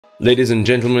Ladies and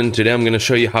gentlemen, today I'm going to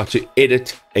show you how to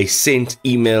edit a sent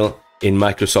email in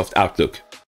Microsoft Outlook.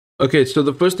 Okay, so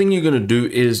the first thing you're going to do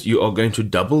is you are going to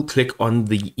double click on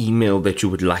the email that you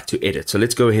would like to edit. So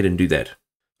let's go ahead and do that.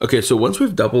 Okay, so once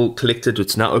we've double clicked it,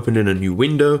 it's now opened in a new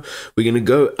window. We're going to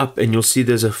go up and you'll see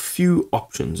there's a few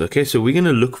options. Okay, so we're going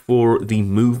to look for the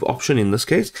move option in this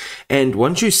case. And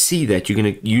once you see that, you're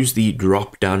going to use the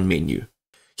drop down menu.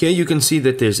 Here you can see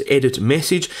that there's edit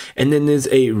message and then there's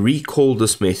a recall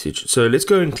this message. So let's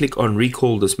go and click on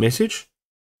recall this message.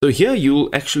 So here you'll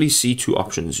actually see two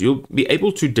options. You'll be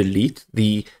able to delete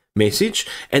the message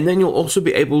and then you'll also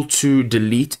be able to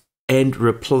delete and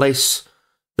replace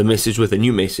the message with a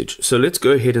new message. So let's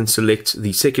go ahead and select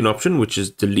the second option, which is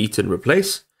delete and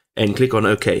replace, and click on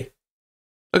OK.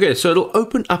 Okay, so it'll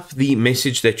open up the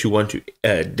message that you want to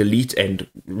delete and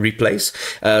replace.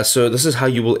 So this is how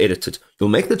you will edit it. You'll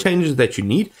make the changes that you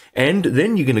need, and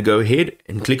then you're going to go ahead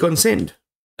and click on send.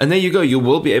 And there you go. You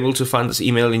will be able to find this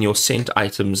email in your sent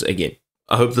items again.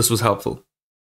 I hope this was helpful.